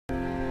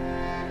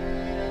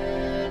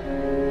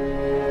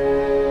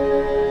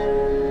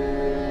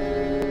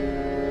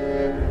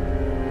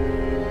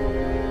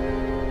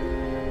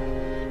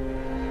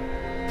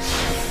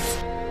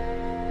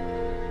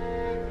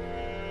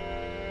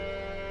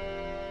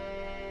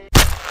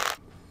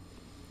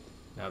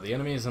Now, the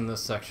enemies in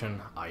this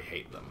section, I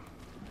hate them.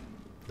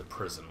 The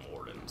prison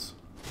wardens.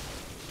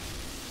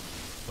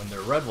 When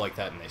they're red like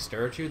that and they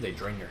stare at you, they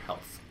drain your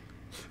health.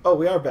 Oh,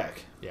 we are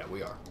back. Yeah,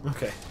 we are.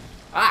 Okay.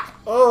 Ah!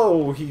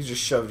 Oh, he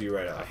just shoved you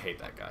right I off. hate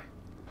that guy.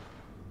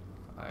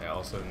 I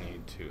also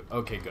need to...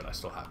 Okay, good, I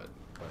still have it.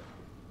 But...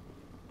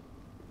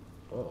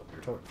 Oh,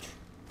 your torch.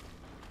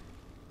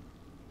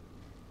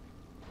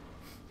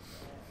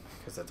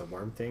 Because that's a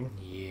worm thing?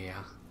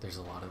 Yeah, there's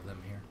a lot of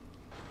them here.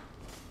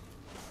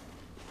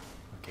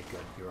 Okay,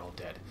 good, you're all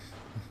dead.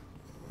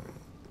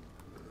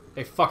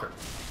 Hey, fucker!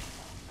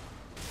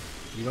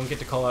 You don't get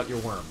to call out your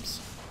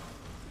worms.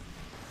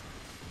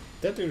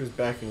 That dude was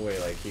backing away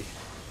like he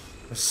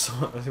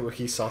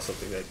saw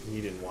something that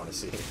he didn't want to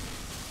see.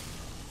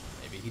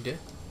 Maybe he did.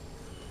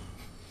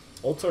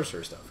 Old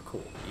sorcerer stuff,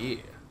 cool. Yeah.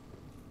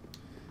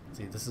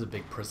 See, this is a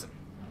big prison.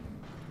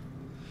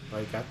 Oh,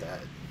 you got that.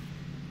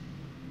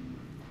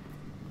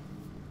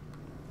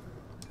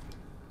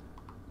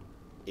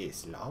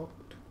 It's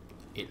locked.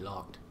 It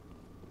locked.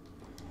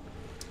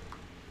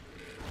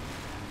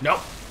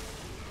 Nope.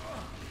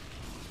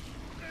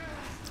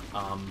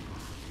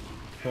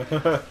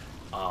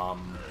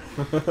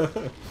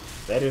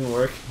 That didn't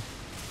work.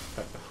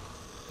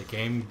 The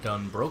game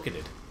done broke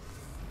it.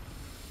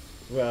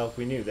 Well,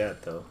 we knew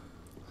that though.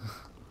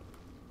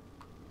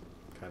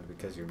 Kind of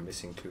because you're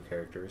missing 2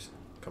 characters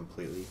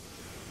completely.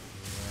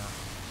 Yeah.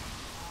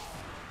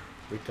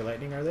 Weak to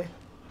lightning, are they?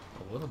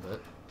 A little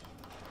bit.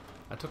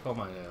 I took all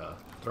my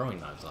throwing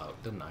knives out,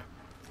 didn't I?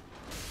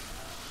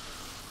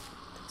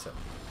 So,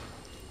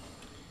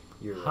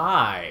 you're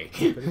Hi!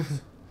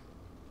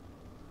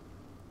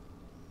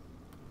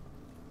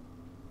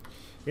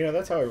 You know,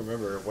 that's how I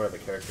remember one of the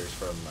characters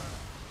from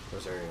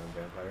Rosario and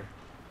Vampire.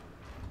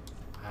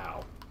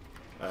 How?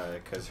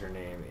 Because her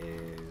name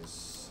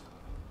is...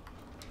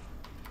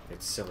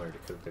 It's similar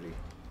to Kukuri.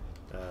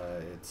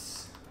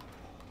 It's...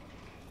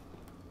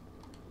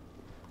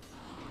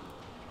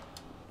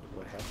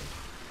 What happened?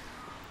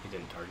 He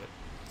didn't target.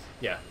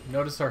 Yeah,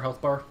 notice our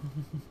health bar?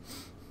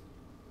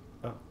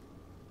 Oh.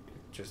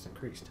 It just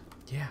increased.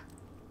 Yeah.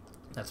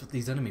 That's what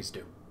these enemies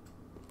do.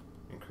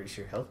 Increase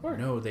your health bar?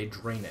 No, they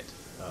drain it.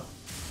 Oh.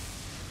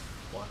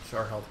 Watch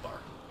our health bar.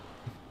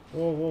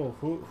 Whoa,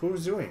 whoa.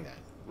 Who's doing that?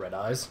 Red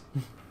eyes.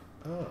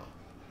 Oh.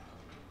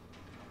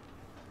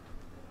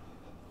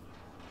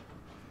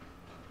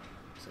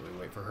 So we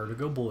wait for her to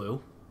go blue.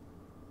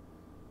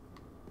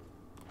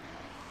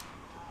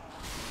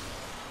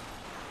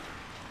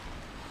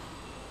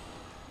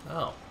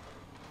 Oh.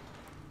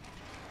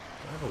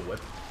 Do I have a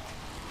whip?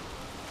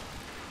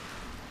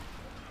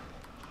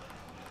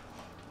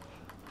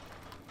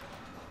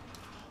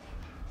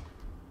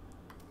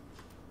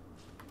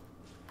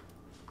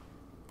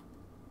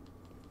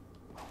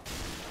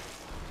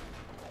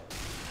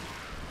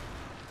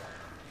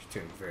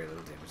 Doing very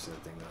little damage to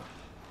that thing,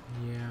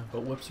 though. Yeah,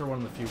 but whips are one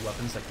of the few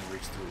weapons that can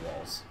reach through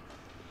walls.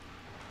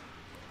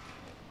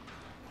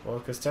 Well,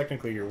 because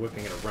technically you're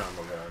whipping it around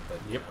the wall, but...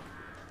 Yep.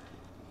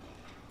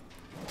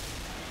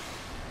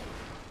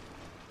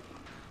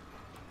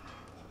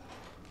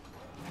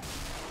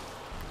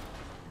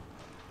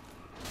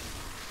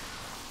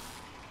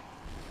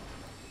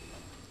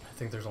 I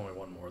think there's only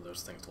one more of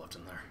those things left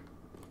in there.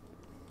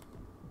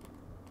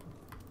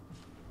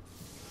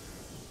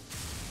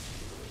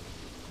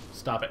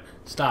 Stop it.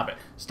 Stop it.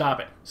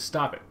 Stop it.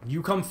 Stop it.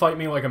 You come fight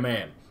me like a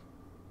man.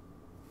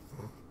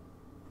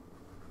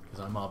 Because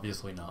I'm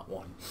obviously not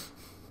one.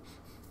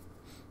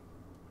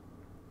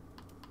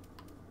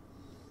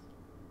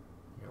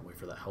 You gotta wait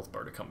for that health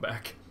bar to come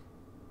back.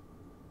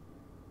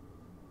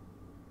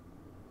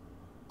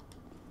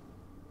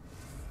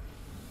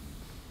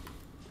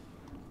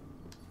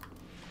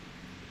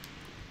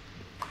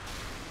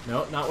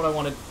 No, not what I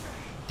wanted.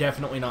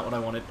 Definitely not what I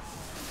wanted.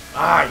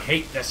 Ah, I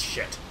hate this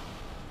shit.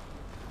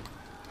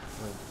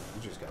 Well,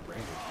 you just got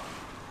branded.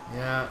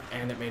 Yeah,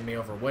 and it made me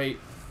overweight.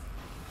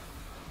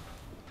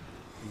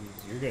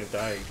 You're gonna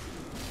die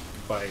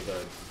by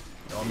the...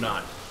 No, I'm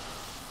not.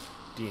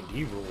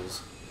 D&D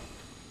rules.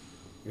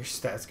 Your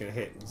stat's gonna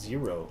hit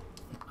 0.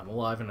 I'm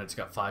alive and it's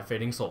got 5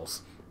 fading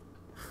souls.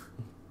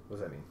 What does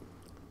that mean?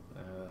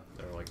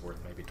 They're like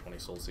worth maybe 20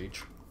 souls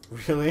each.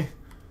 Really?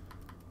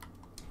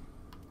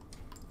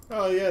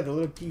 Oh yeah, the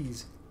little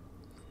keys.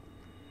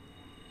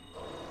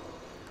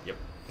 Yep.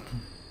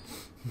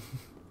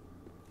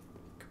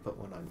 Could put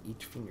one on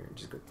each finger and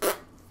just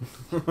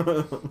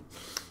go...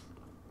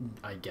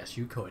 I guess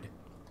you could.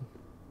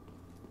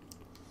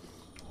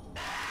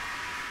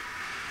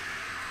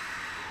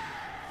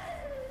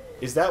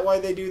 Is that why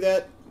they do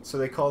that? So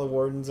they call the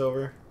wardens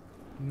over?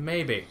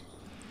 Maybe.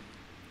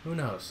 Who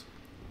knows?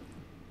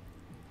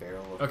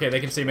 Barrel of... Okay, they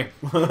can see me.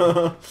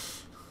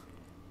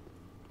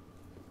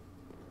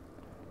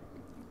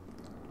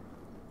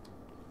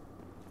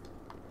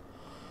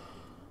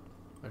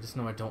 I just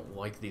know I don't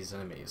like these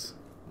enemies.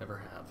 Never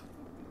have.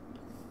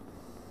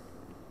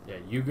 Yeah,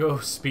 you go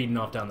speeding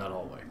off down that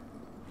hallway.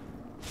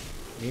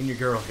 Me and your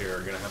girl here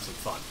are gonna have some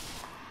fun.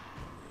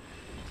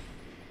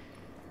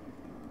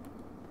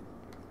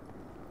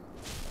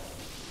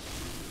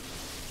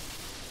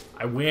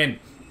 I win.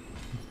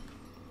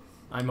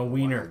 I'm a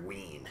wiener.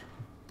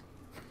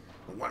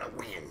 I want to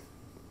win.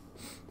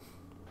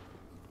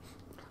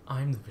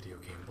 I'm the video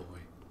game boy.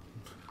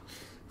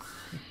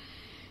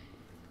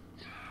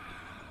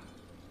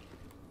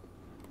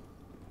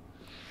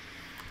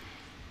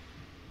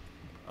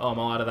 Oh, I'm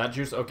all out of that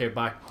juice? Okay,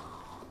 bye.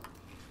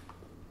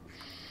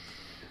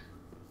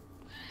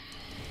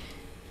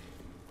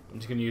 I'm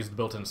just gonna use the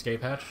built-in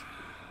escape hatch.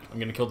 I'm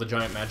gonna kill the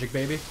giant magic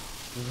baby.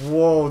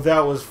 Whoa, that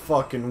was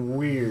fucking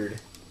weird.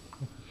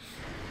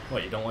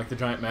 What, you don't like the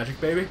giant magic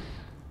baby?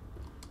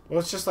 Well,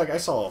 it's just like I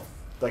saw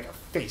like a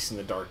face in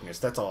the darkness.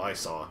 That's all I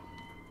saw.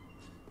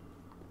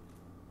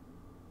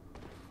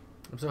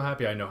 I'm so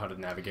happy I know how to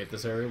navigate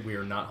this area. We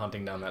are not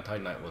hunting down that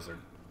Titanite lizard.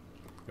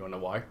 You wanna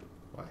know why?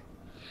 Why?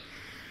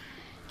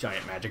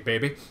 Giant magic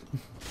baby.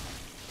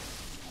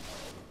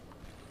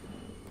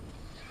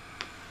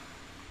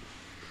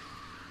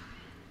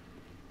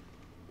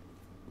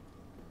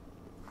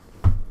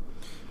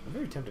 I'm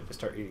very tempted to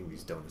start eating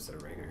these donuts that are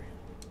right here.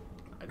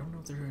 I don't know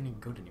if they're any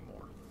good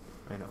anymore.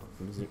 I know.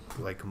 It was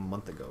like a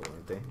month ago,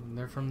 weren't they?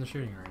 They're from the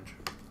shooting range.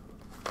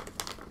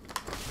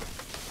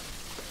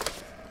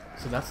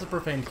 So that's the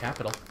profane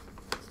capital.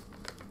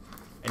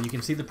 And you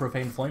can see the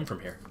profane flame from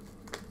here.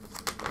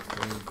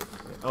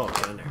 Oh,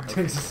 down there.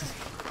 Okay.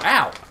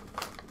 Ow!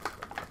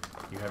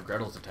 You have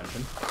Gretel's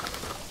attention.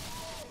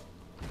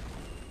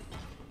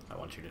 I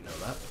want you to know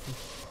that.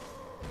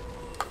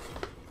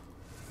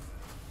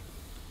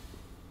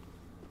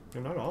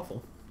 They're not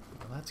awful.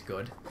 Well, that's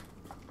good.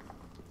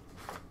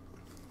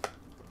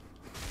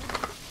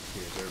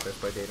 Is there a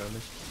Best Buy date on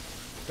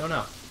this? Don't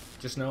know.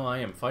 Just know I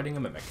am fighting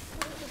a mimic.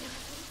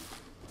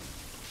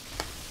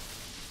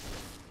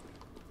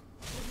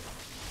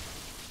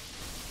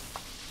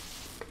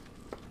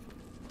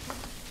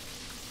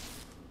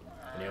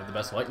 And you have the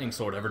best lightning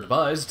sword ever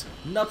devised.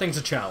 Nothing's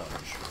a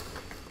challenge.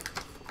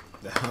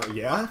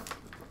 Yeah?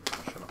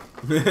 Shut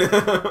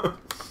up.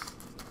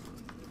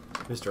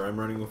 Mister, I'm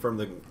running from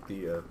the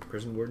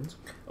prison wardens.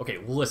 Okay,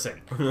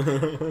 listen.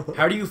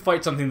 How do you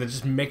fight something that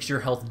just makes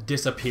your health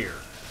disappear?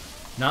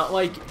 Not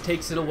like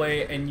takes it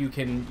away and you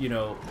can, you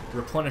know,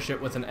 replenish it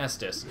with an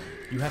Estus.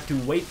 You have to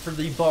wait for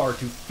the bar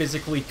to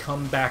physically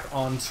come back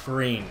on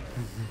screen.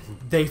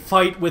 They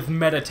fight with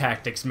meta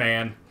tactics,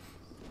 man.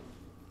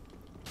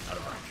 Out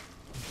of range.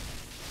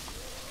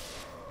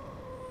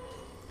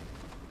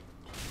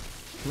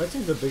 That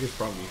seems the biggest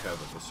problem you have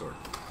with this sword.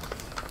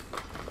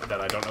 That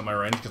I don't know my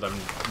range because I'm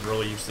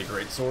really used to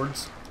great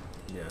swords.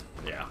 Yeah.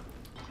 Yeah.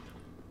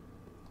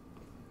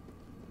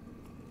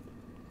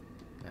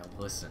 Now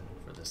listen,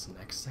 for this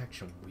next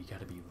section, we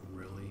gotta be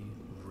really,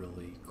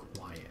 really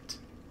quiet.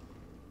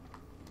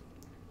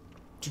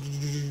 We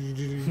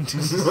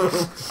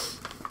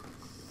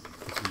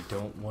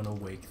don't want to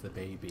wake the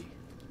baby.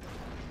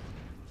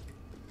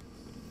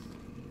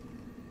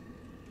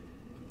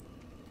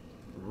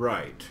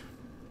 Right.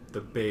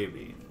 The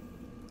baby.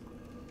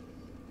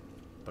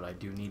 But I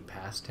do need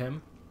past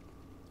him.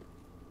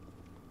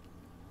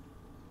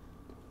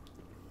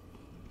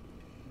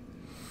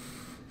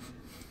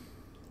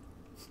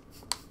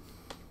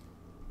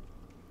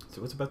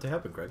 So what's about to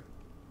happen, Greg?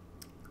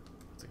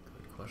 That's a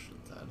good question,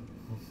 Thad.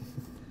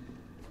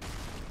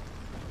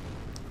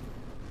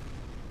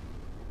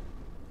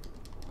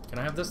 Can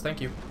I have this?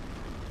 Thank you.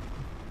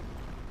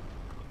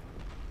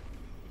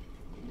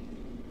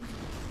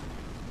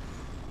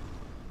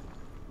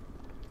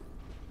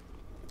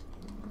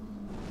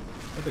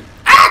 The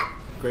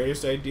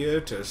greatest idea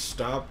to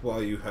stop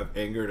while you have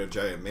angered a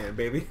giant man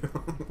baby.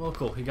 Well,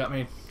 cool. He got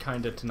me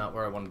kinda to not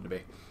where I wanted to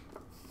be.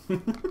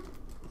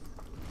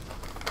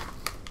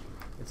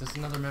 Is this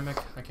another mimic?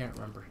 I can't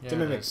remember. Yeah, It's a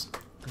mimic. it is.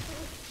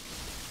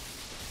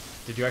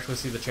 Did you actually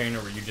see the chain,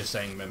 or were you just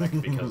saying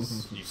mimic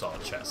because you saw a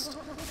chest?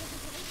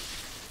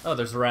 Oh,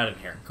 there's a rat in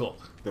here. Cool.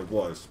 There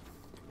was.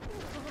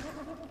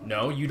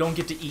 No, you don't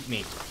get to eat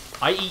me.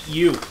 I eat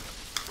you.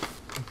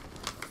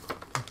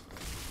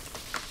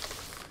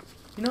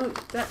 You know,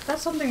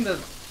 that's something that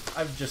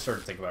I've just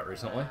started thinking about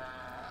recently.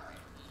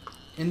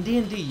 In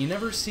D&D, you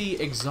never see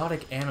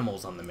exotic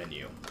animals on the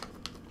menu.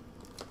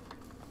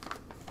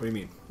 What do you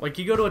mean? Like,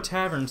 you go to a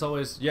tavern, it's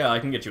always, yeah, I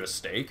can get you a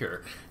steak,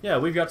 or, yeah,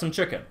 we've got some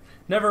chicken.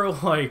 Never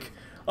like,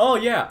 oh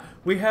yeah,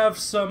 we have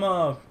some,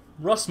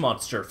 rust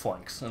monster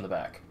flanks in the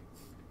back.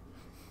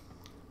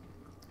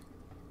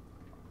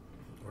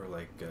 Or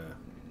like,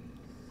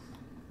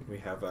 we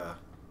have,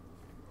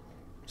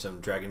 some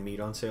dragon meat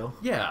on sale.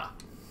 Yeah.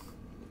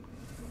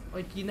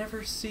 Like, you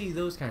never see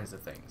those kinds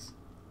of things.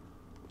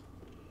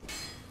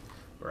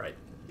 Right,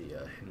 the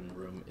hidden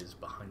room is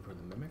behind where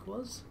the mimic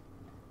was.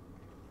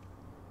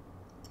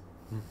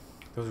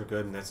 Those are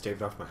good, and that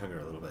staved off my hunger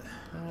a little bit.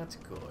 That's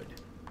good.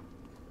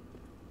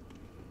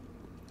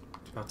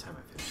 It's about time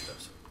I finished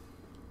those.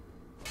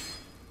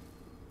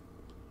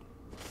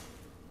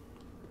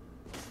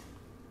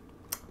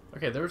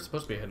 Okay, there was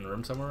supposed to be a hidden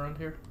room somewhere around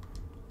here.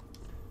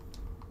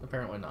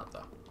 Apparently not,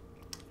 though.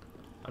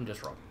 I'm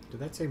just wrong. Did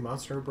that say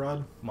monster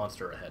abroad?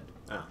 Monster ahead.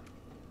 Ah.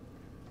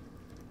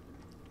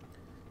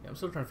 Yeah, I'm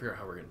still trying to figure out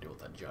how we're gonna deal with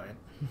that giant.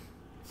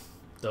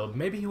 Though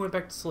maybe he went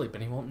back to sleep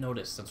and he won't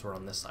notice since we're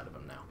on this side of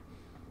him now.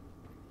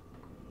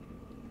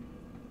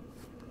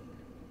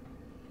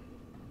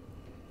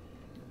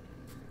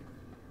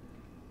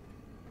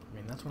 I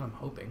mean, that's what I'm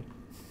hoping.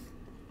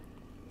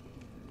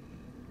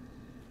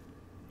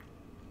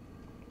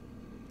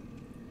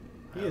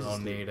 I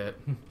don't need it.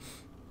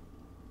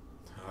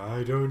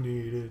 I don't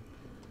need it.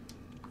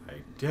 I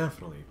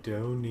definitely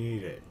don't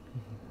need it.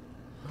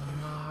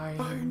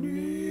 I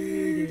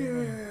need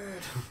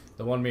it.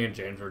 The one me and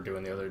James were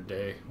doing the other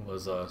day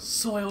was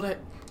soiled it.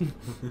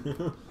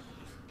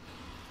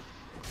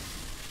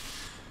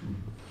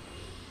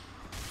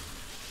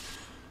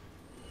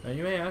 Now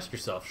you may ask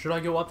yourself, should I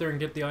go up there and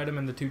get the item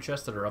in the 2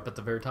 chests that are up at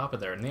the very top of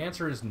there? And the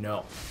answer is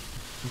no.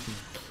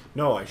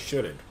 No, I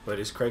shouldn't. But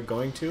is Craig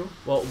going to?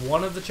 Well,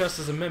 one of the chests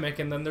is a mimic,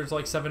 and then there's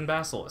like 7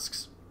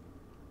 basilisks.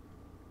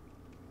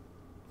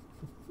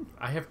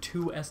 I have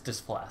 2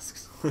 Estus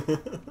flasks.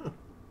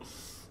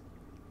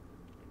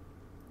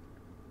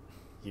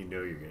 You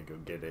know you're gonna go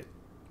get it.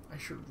 I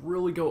should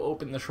really go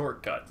open the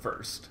shortcut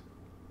first.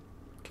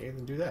 Okay,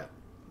 then do that.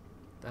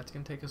 That's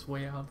gonna take us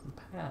way out of the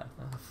path.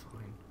 Ah,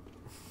 fine.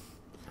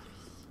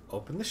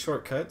 Open the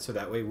shortcut so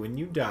that way when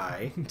you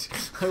die...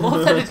 I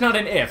love that it's not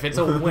an if, it's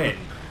a win.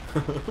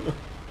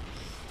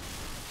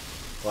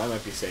 Well, I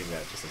might be saying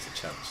that just as a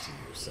challenge to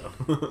you, so...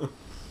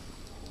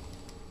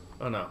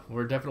 Oh no,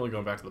 we're definitely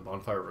going back to the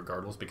bonfire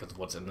regardless because of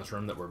what's in this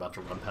room that we're about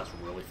to run past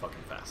really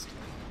fucking fast.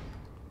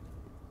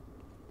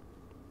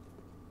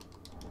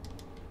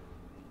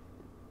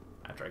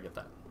 After I get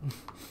that.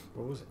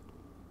 What was it?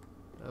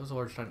 That was a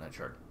large Titanite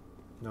shard.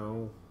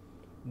 No.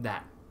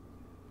 That.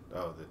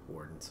 Oh, the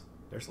wardens.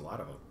 There's a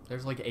lot of them.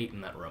 There's like 8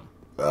 in that room.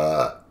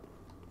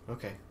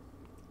 Okay.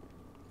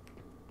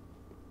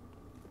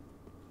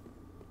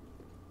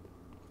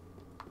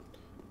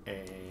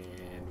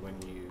 And when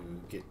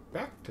you get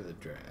back to the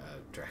dragon,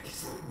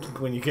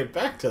 when you get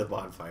back to the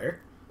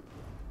bonfire,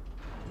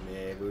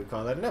 maybe we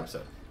call that an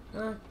episode.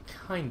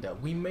 Kinda.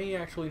 We may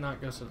actually not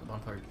go to the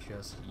bonfire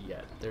just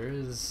yet. There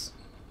is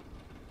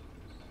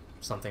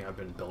something I've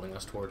been building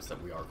us towards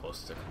that we are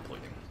close to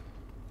completing.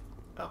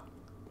 Oh.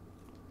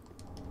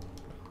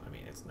 I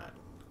mean, it's not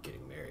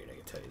getting married, I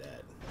can tell you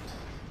that.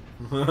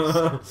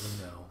 No.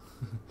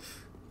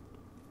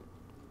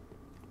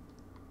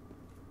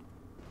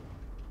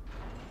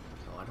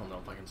 Oh, I don't know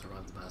if I can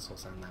survive the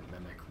Basilisk and that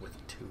Mimic with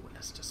 2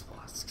 Estus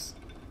flasks.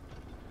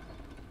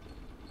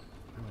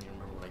 I don't even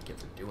remember what I get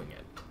for doing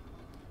it.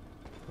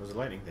 What was the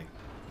lightning thing?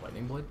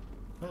 Lightning Blade?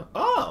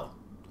 Oh!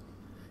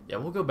 Yeah,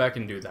 we'll go back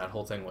and do that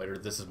whole thing later.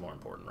 This is more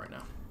important right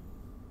now.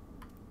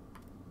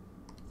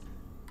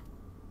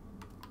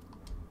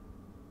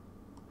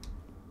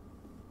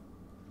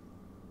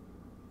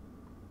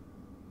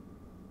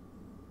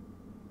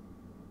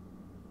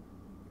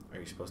 Are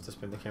you supposed to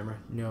spin the camera?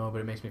 No, but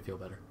it makes me feel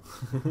better.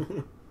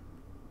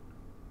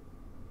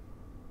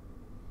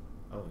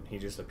 Oh, and he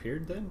just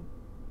appeared then?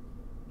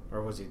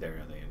 Or was he there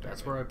on the entire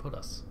That's where I put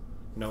us.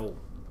 No,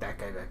 that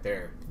guy back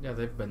there. Yeah,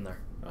 they've been there.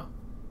 Oh.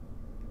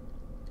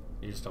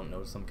 You just don't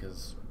notice them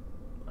because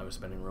I was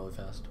spinning really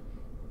fast.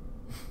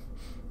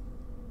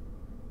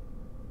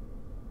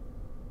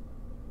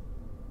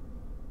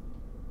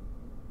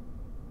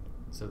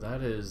 So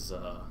that is,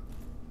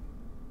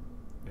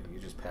 You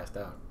just passed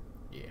out.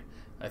 yeah.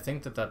 I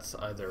think that that's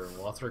either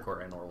Lothric or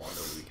Anor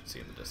Londo that we can see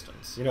in the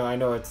distance. You know, I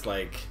know it's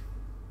like,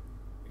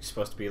 you're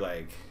supposed to be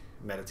like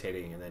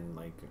meditating and then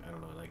like, I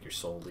don't know, like your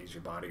soul leaves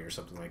your body or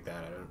something like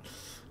that.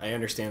 I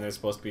understand there's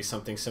supposed to be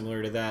something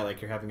similar to that,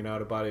 like you're having an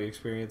out-of-body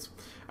experience.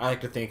 I like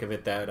to think of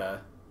it that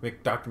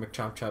Dr.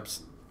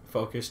 McChompchop's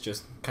focus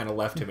just kind of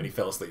left him and he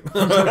fell asleep.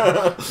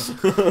 What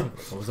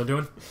was I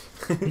doing?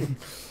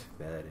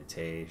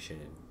 Meditation.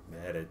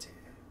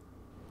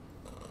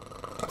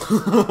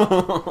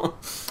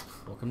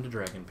 Welcome to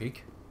Dragon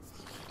Peak.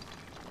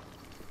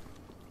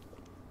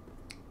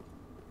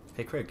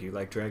 Hey Craig, you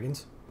like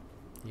dragons?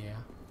 Yeah.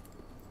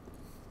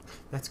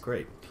 That's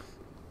great.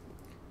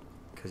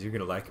 Because you're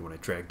going to like it when I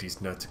drag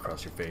these nuts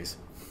across your face.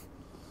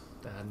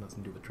 That had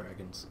nothing to do with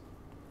dragons.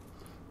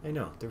 I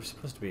know, there was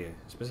supposed to be a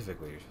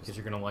specific way you're supposed Because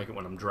you're gonna like it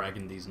when I'm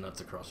dragging these nuts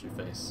across your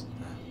face.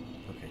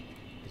 to. Okay.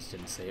 I just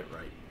didn't say it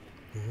right.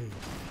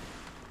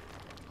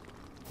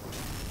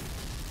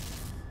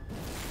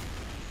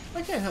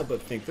 I can't help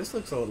but think this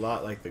looks a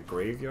lot like the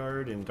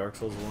graveyard in Dark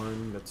Souls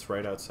 1 that's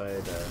right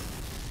outside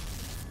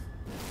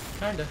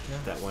Kinda, yeah.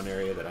 that one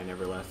area that I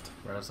never left.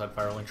 Right outside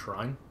Firelink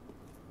Shrine.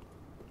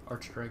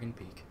 Archdragon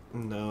Peak.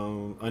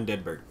 No,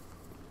 Undeadburg.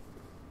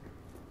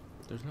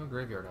 There's no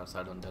graveyard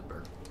outside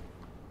Undeadburg.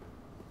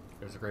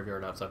 There's a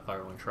graveyard outside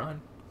Firelink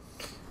Shrine.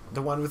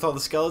 The one with all the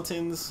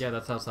skeletons? Yeah,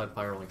 that's outside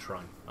Firelink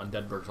Shrine.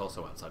 Undeadburg's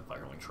also outside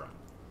Firelink Shrine.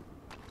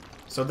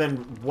 So then,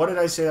 what did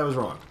I say that was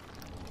wrong?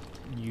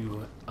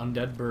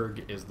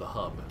 Undeadburg is the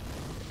hub.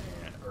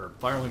 Or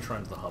Firelink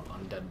Shrine's the hub.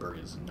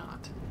 Undeadburg is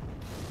not.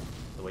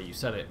 The way you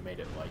said it made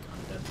it like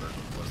Undeadburg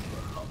was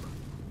the hub.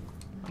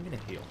 I'm gonna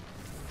heal.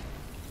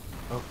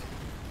 Okay.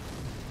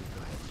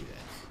 Go ahead and do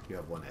that. You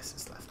have 1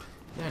 essence left.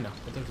 Yeah, I know.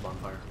 But there's a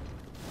bonfire.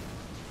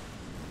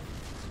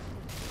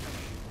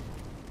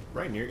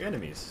 Right near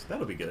enemies.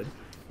 That'll be good.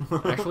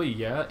 Actually,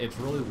 yeah, it's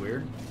really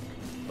weird.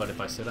 But if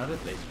I sit at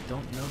it, they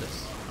don't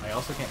notice. I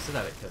also can't sit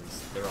at it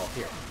because they're all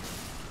here.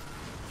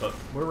 But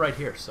we're right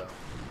here, so.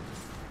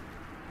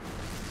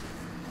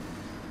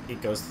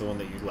 It goes to the one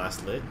that you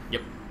last lit?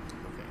 Yep.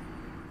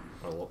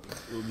 Okay. Well,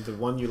 the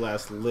one you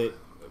last lit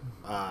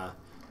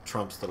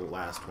trumps the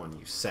last one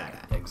you sat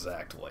at.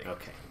 Exactly.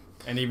 Okay.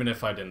 And even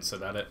if I didn't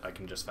sit at it, I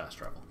can just fast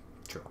travel.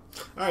 True.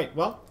 Alright,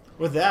 well,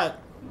 with that...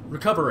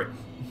 Recovery.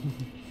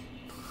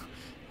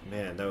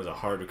 Man, that was a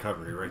hard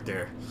recovery right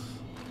there.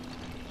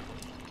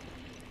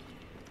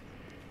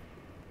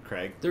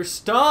 Craig. There's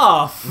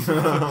stuff!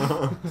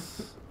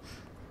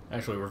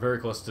 Actually, we're very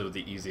close to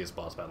the easiest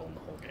boss battle in the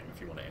whole game,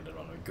 if you want to end it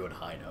on a good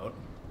high note.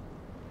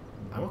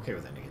 I'm okay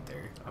with ending it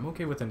there. I'm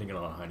okay with ending it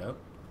on a high note.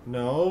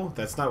 No,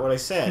 that's not what I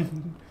said.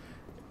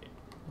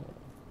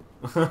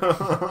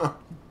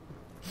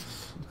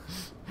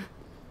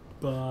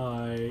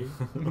 Bye.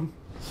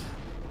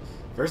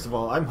 First of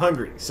all, I'm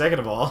hungry. Second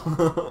of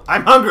all,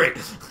 I'm hungry!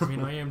 I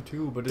mean, I am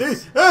too, but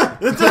it's... A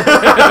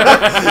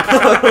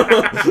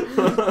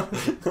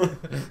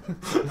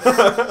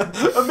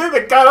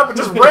mimic got up and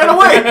just ran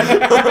away!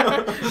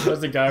 That's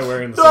the guy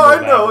wearing the No,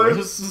 I know,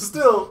 avarice. it's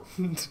still...